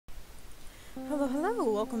Hello,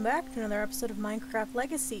 hello! Welcome back to another episode of Minecraft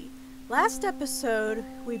Legacy. Last episode,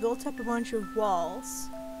 we built up a bunch of walls,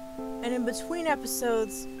 and in between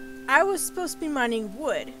episodes, I was supposed to be mining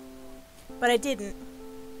wood, but I didn't.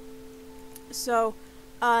 So,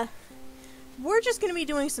 we're just gonna be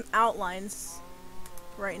doing some outlines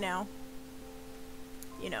right now.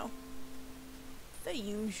 You know, the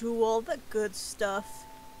usual, the good stuff,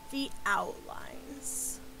 the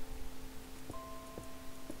outlines.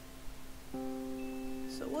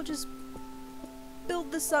 So we'll just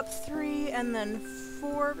build this up 3 and then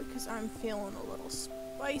 4 because I'm feeling a little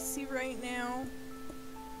spicy right now.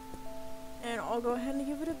 And I'll go ahead and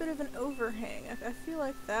give it a bit of an overhang. I feel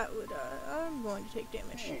like that would, I'm going to take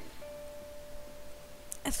damage.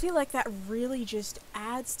 I feel like that really just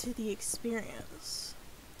adds to the experience.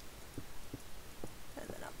 And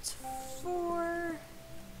then up to 4.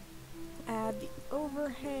 Add the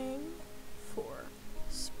overhang for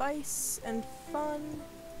spice and fun.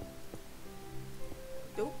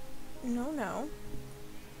 Oh, no.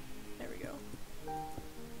 There we go.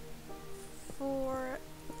 4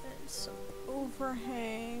 and some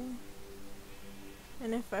overhang.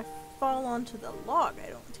 And if I fall onto the log, I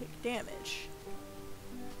don't take damage.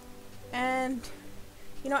 And,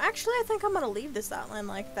 you know, actually I think I'm gonna leave this outline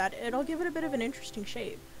like that. It'll give it a bit of an interesting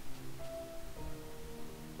shape.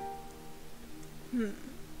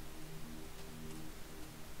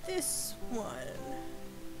 This one.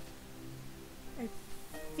 I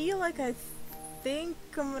feel like I think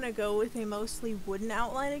I'm gonna go with a mostly wooden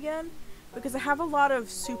outline again, because I have a lot of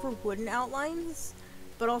super wooden outlines,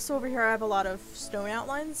 but also over here I have a lot of stone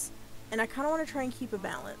outlines, and I kind of want to try and keep a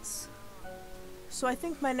balance. So I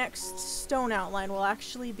think my next stone outline will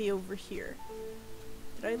actually be over here.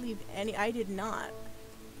 Did I leave any? I did not.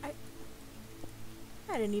 I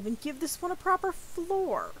didn't even give this one a proper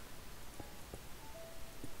floor.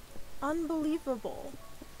 Unbelievable.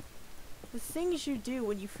 The things you do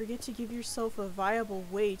when you forget to give yourself a viable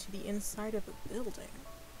way to the inside of a building.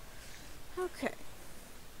 Okay.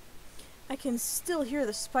 I can still hear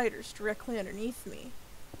the spiders directly underneath me.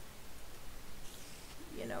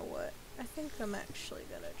 You know what? I think I'm actually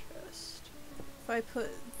gonna just... If I put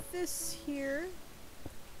this here...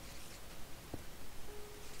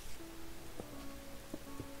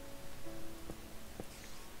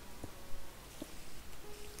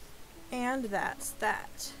 And that's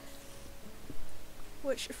that.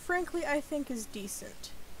 Which, frankly, I think is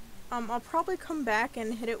decent. I'll probably come back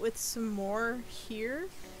and hit it with some more here,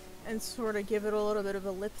 and sort of give it a little bit of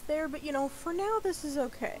a lip there, but you know, for now this is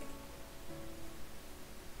okay.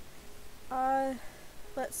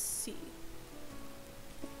 Let's see.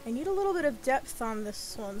 I need a little bit of depth on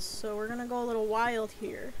this one, so we're gonna go a little wild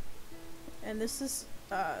here. And this is,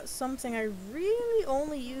 something I really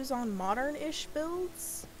only use on modern-ish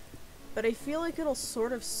builds. But I feel like it'll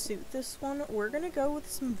sort of suit this one. We're gonna go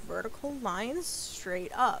with some vertical lines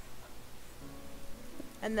straight up.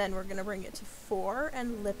 And then we're gonna bring it to 4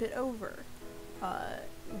 and lip it over.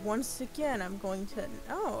 Once again, I'm going to...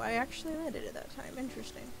 Oh, I actually landed it that time.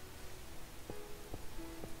 Interesting.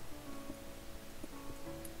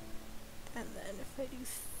 And then if I do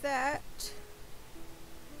that...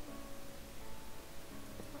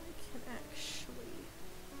 I can actually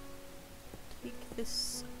take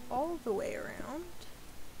this all the way around,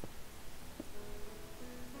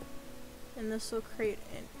 and this will create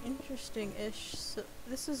an interesting-ish, so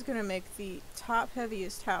this is gonna make the top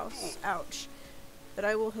heaviest house, ouch, that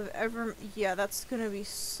I will have ever, yeah, that's gonna be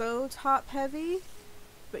so top heavy,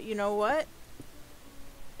 but you know what,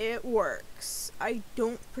 it works. I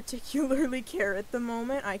don't particularly care at the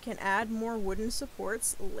moment. I can add more wooden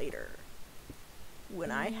supports later,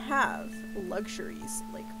 when I have luxuries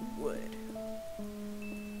like wood.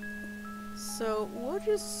 So we'll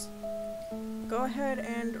just go ahead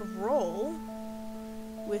and roll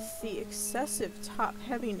with the excessive top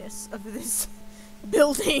heaviness of this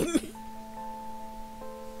building.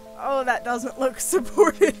 Oh, that doesn't look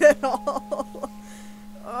supported at all.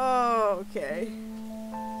 Oh, okay.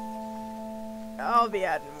 I'll be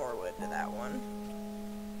adding more wood to that one.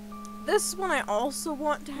 This one I also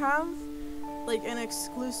want to have like an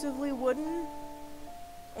exclusively wooden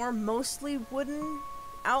or mostly wooden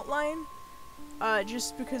outline.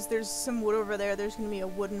 Just because there's some wood over there, there's gonna be a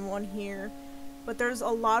wooden one here. But there's a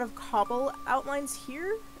lot of cobble outlines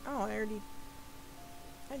here. Oh, I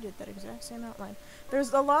did that exact same outline.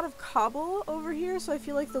 There's a lot of cobble over here, so I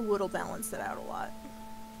feel like the wood will balance it out a lot.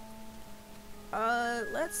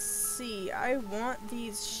 Let's see. I want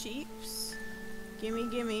these sheeps.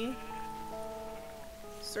 Gimme.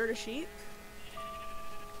 Sort of sheep.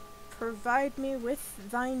 Provide me with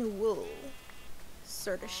thine wool.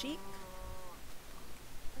 Sort of sheep.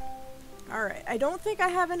 Alright, I don't think I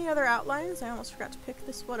have any other outlines. I almost forgot to pick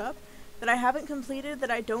this one up. That I haven't completed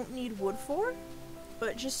that I don't need wood for.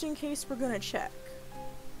 But just in case, we're gonna check.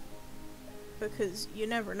 Because you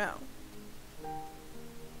never know.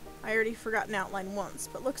 I already forgot an outline once,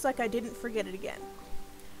 but looks like I didn't forget it again.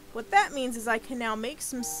 What that means is I can now make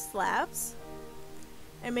some slabs.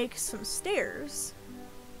 And make some stairs.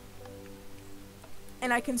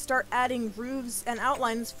 And I can start adding roofs and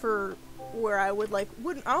outlines for where I would like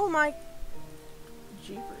wooden. Oh my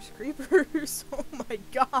jeepers creepers. Oh my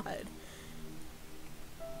god.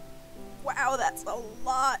 Wow, that's a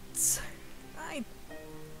lot. I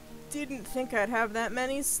didn't think I'd have that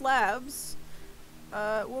many slabs.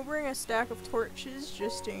 We'll bring a stack of torches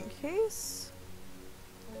just in case.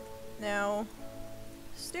 Now,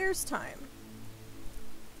 stairs time.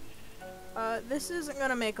 This isn't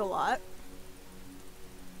gonna make a lot.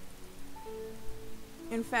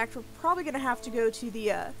 In fact, we're probably gonna have to go to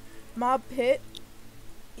the, mob pit.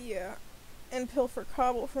 Yeah. And pilfer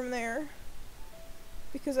cobble from there.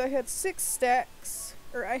 Because I had 6 stacks.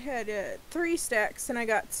 Or I had, 3 stacks and I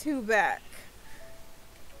got 2 back.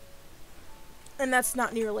 And that's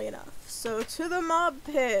not nearly enough. So, to the mob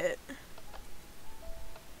pit.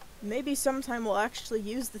 Maybe sometime we'll actually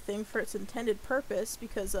use the thing for its intended purpose,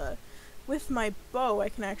 because, with my bow I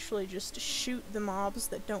can actually just shoot the mobs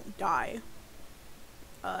that don't die.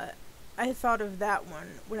 I thought of that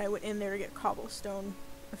one when I went in there to get cobblestone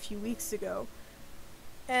a few weeks ago,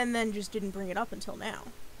 and then just didn't bring it up until now.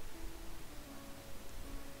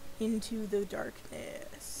 Into the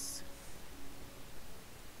darkness.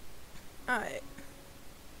 Alright.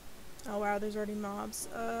 Oh wow, there's already mobs.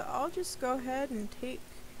 I'll just go ahead and take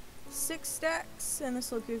 6 stacks, and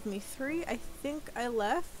this will give me 3. I think I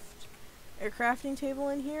left a crafting table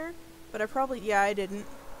in here, but I probably, yeah, I didn't.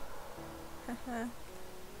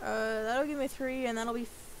 That'll give me 3, and that'll be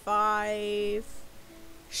 5.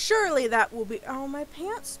 Surely that will be, oh, my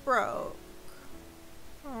pants broke.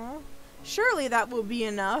 Oh, surely that will be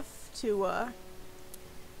enough to,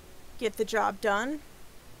 get the job done.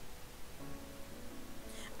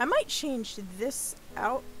 I might change this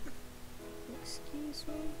out. Excuse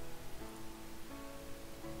me.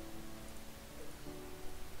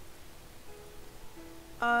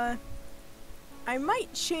 I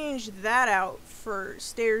might change that out for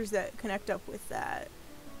stairs that connect up with that.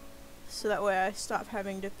 So that way I stop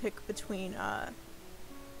having to pick between,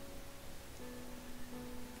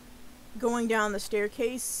 going down the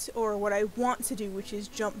staircase or what I want to do, which is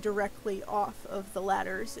jump directly off of the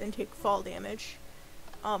ladders and take fall damage.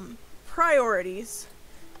 Priorities,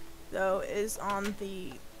 though, is on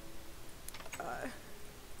the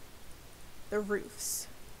roofs.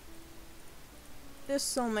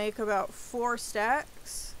 This will make about 4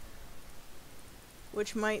 stacks,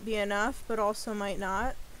 which might be enough, but also might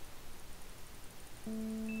not.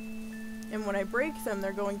 And when I break them,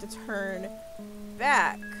 they're going to turn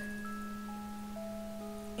back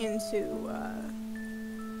into,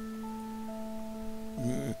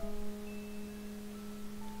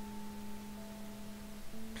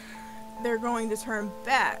 they're going to turn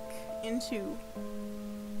back into,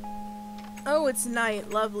 oh, it's night,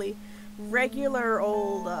 lovely, regular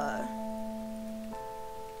old,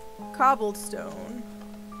 cobblestone.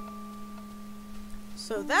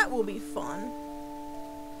 So that will be fun.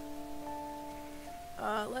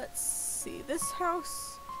 Let's see, this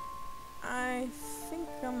house, I think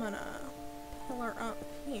I'm gonna pillar up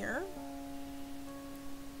here.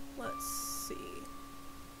 Let's see.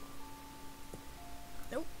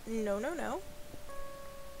 Nope, no.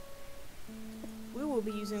 We will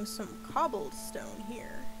be using some cobblestone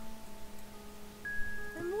here.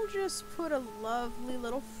 And we'll just put a lovely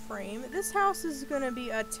little frame. This house is gonna be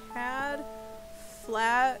a tad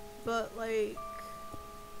flat, but like,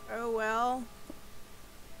 oh well.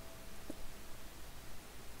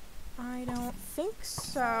 I don't think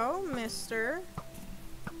so, mister.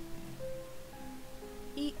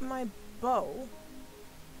 Eat my bow.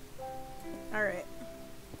 Alright.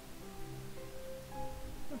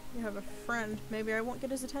 You have a friend. Maybe I won't get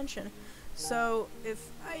his attention. So, if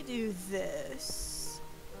I do this,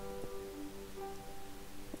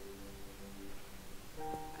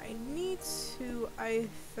 I need to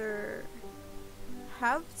either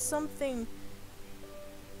have something.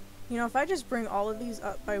 You know, if I just bring all of these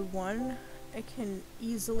up by 1, I can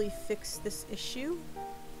easily fix this issue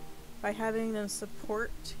by having them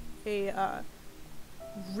support a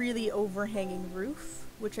really overhanging roof,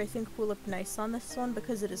 which I think will look nice on this one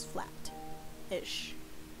because it is flat-ish.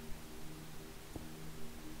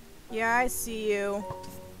 Yeah, I see you.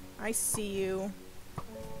 I see you.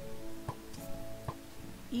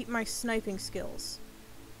 Eat my sniping skills.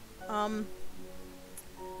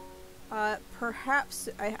 Perhaps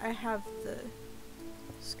I have the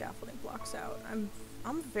scaffolding blocks out.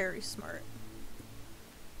 I'm very smart.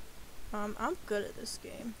 I'm good at this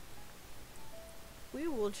game. We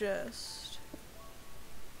will just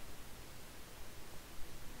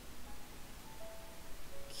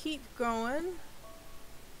keep going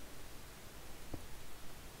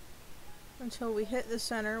until we hit the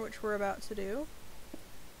center, which we're about to do.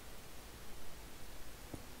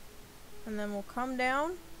 And then we'll come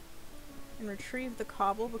down and retrieve the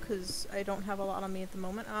cobble because I don't have a lot on me at the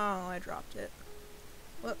moment. Oh, I dropped it.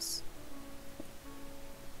 Whoops.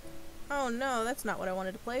 Oh no, that's not what I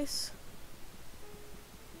wanted to place.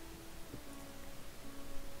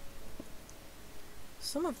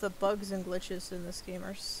 Some of the bugs and glitches in this game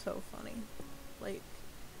are so funny. Like,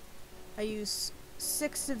 I use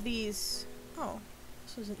 6 of these. Oh,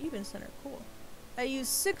 this was an even center. Cool. I use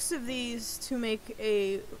 6 of these to make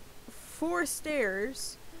 4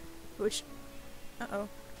 stairs, which,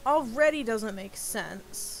 already doesn't make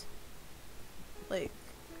sense. Like,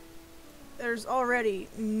 there's already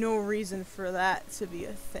no reason for that to be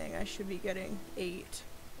a thing. I should be getting 8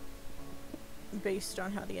 based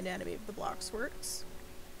on how the anatomy of the blocks works.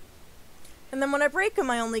 And then when I break them,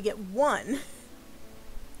 I only get 1.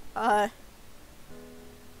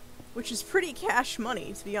 Which is pretty cash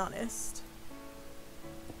money, to be honest.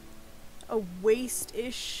 A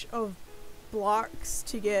waste-ish of blocks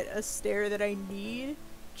to get a stair that I need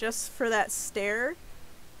just for that stair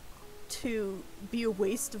to be a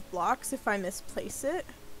waste of blocks if I misplace it.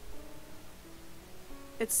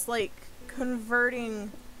 It's like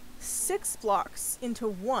converting 6 blocks into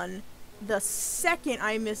 1 the second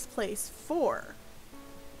I misplace 4.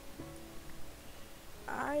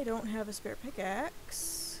 I don't have a spare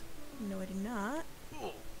pickaxe. No, I do not.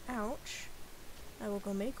 Ouch. I will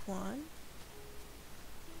go make one.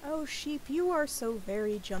 Oh, sheep, you are so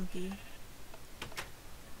very jumpy.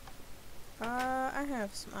 I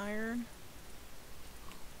have some iron.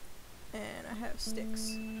 And I have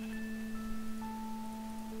sticks. And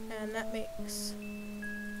that makes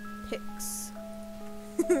picks.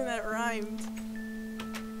 That rhymed.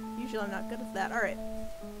 Usually I'm not good at that. Alright.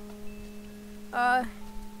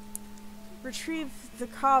 Retrieve the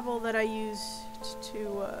cobble that I used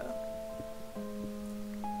to,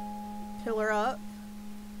 pillar up.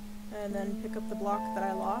 And then pick up the block that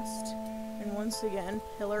I lost. And once again,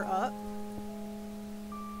 pillar up.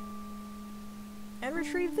 And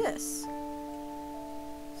retrieve this.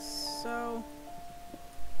 So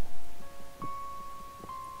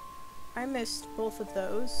I missed both of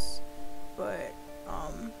those, but,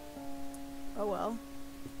 oh well.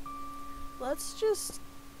 Let's just,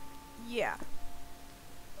 yeah.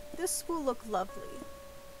 This will look lovely.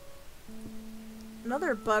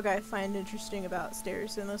 Another bug I find interesting about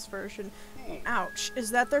stairs in this version, ouch,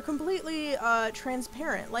 is that they're completely,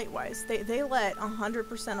 transparent light-wise. They let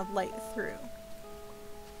 100% of light through.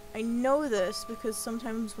 I know this because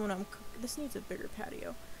sometimes when I'm this needs a bigger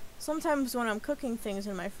patio. Sometimes when I'm cooking things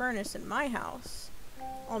in my furnace in my house,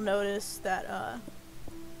 I'll notice that,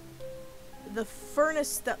 the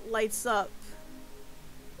furnace that lights up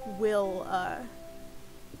will,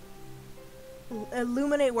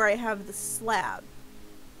 illuminate where I have the slab,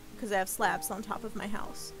 because I have slabs on top of my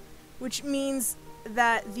house, which means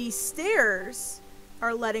that the stairs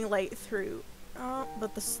are letting light through,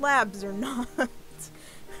 but the slabs are not.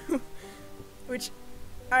 Which,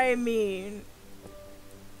 I mean,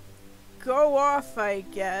 go off, I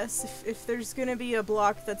guess. If there's gonna be a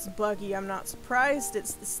block that's buggy, I'm not surprised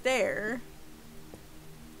it's the stair.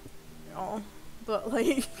 Oh, but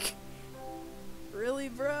like, really,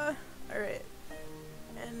 bruh? Alright.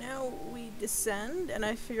 And now we descend, and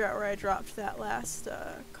I figure out where I dropped that last,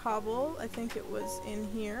 cobble. I think it was in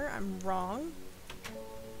here. I'm wrong.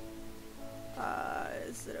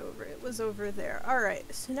 Is it over? It was over there.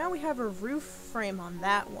 Alright, so now we have a roof frame on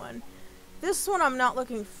that one. This one I'm not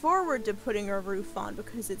looking forward to putting a roof on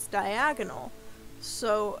because it's diagonal.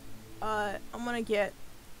 So, I'm gonna get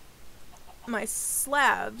my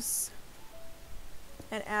slabs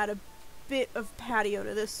and add a bit of patio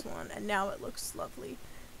to this one, and now it looks lovely.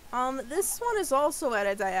 This one is also at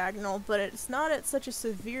a diagonal, but it's not at such a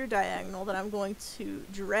severe diagonal that I'm going to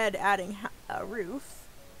dread adding a roof.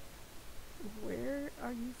 Where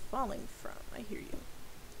are you falling from? I hear you.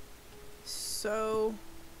 So,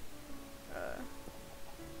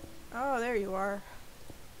 oh, there you are.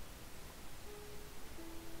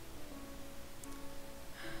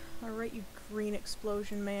 Alright, you green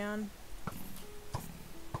explosion man.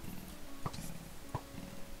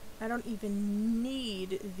 I don't even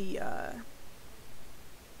need the,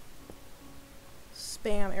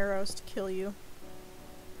 spam arrows to kill you.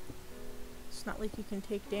 It's not like you can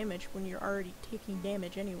take damage when you're already taking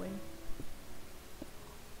damage anyway.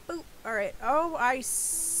 Oh, alright. Oh, I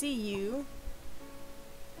see you.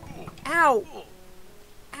 Ow!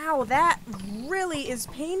 Ow, that really is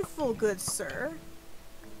painful, good sir.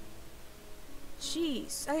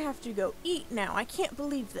 Jeez, I have to go eat now. I can't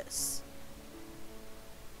believe this.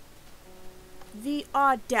 The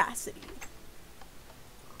audacity.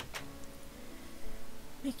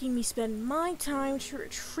 Making me spend my time to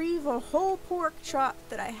retrieve a whole pork chop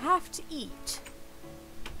that I have to eat.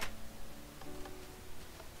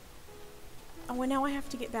 Oh, and now I have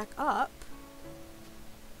to get back up.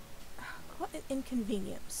 What an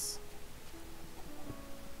inconvenience.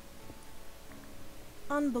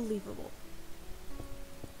 Unbelievable.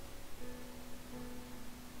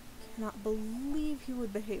 Cannot believe he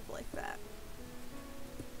would behave like that.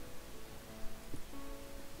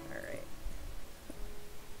 Alright.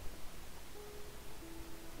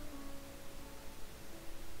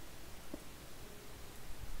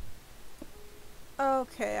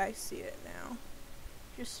 Okay, I see it now.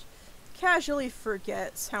 Just casually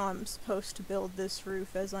forgets how I'm supposed to build this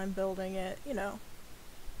roof as I'm building it, you know.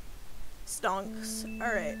 Stonks.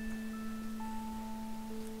 Alright.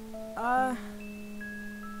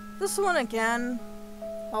 This one again,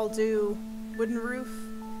 I'll do wooden roof,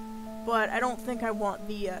 but I don't think I want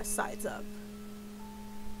the sides up.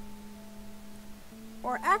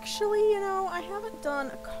 Or actually, you know, I haven't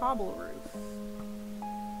done a cobble roof.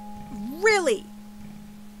 Really?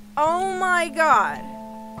 Oh my god.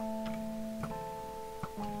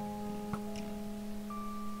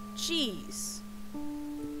 Jeez.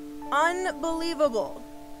 Unbelievable.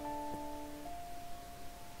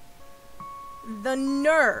 The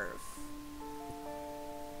nerve.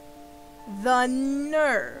 The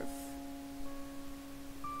nerve.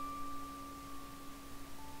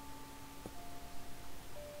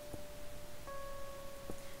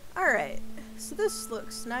 Alright, so this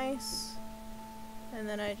looks nice. And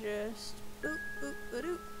then I just boop, boop,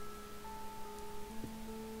 ba-doop.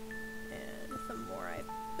 And the more I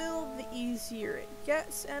build, the easier it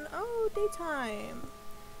gets. And oh, daytime.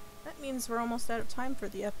 That means we're almost out of time for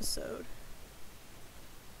the episode.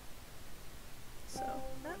 So,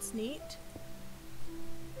 that's neat.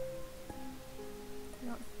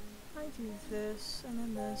 Now, I do this, and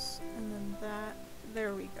then this, and then that.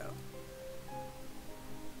 There we go.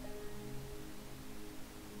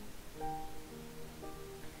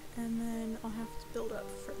 And then I'll have to build up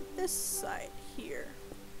from this side here.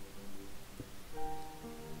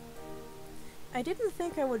 I didn't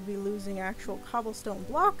think I would be losing actual cobblestone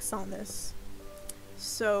blocks on this.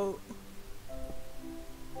 So...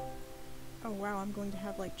 oh wow, I'm going to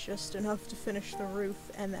have like just enough to finish the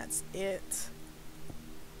roof, and that's it.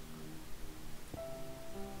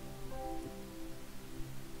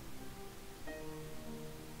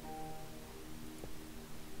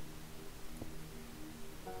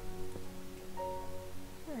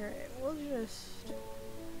 Alright, we'll just...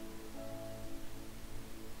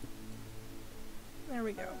 there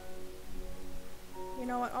we go. You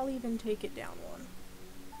know what, I'll even take it down one.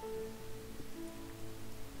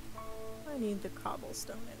 I need the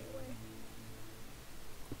cobblestone anyway.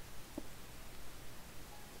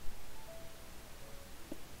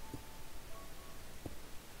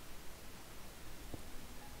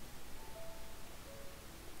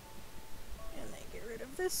 And then get rid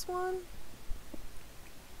of this one.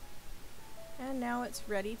 And now it's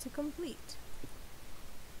ready to complete.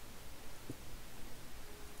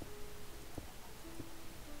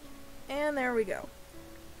 And there we go.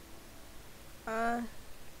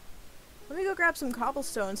 Let me go grab some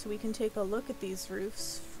cobblestone so we can take a look at these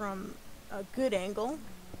roofs from a good angle.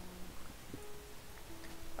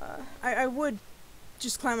 I would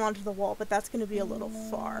just climb onto the wall, but that's going to be a little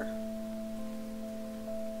far.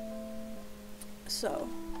 So,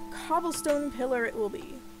 cobblestone pillar it will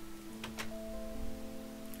be.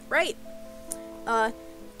 Right!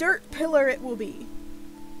 Dirt pillar it will be.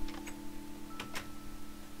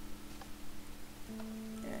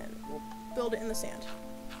 And we'll build it in the sand.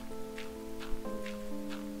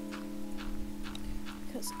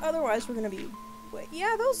 Because otherwise we're gonna be... wait,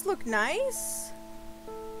 yeah, those look nice!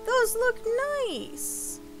 Those look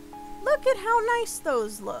nice! Look at how nice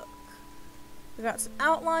those look! We got some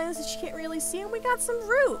outlines that you can't really see, and we got some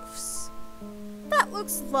roofs! That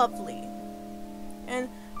looks lovely! And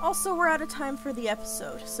also, we're out of time for the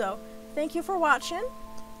episode, so thank you for watching.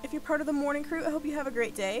 If you're part of the morning crew, I hope you have a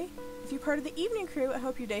great day. If you're part of the evening crew, I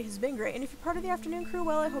hope your day has been great. And if you're part of the afternoon crew,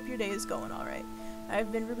 well, I hope your day is going alright.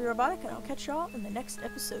 I've been Ruby Robotic, and I'll catch y'all in the next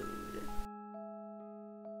episode.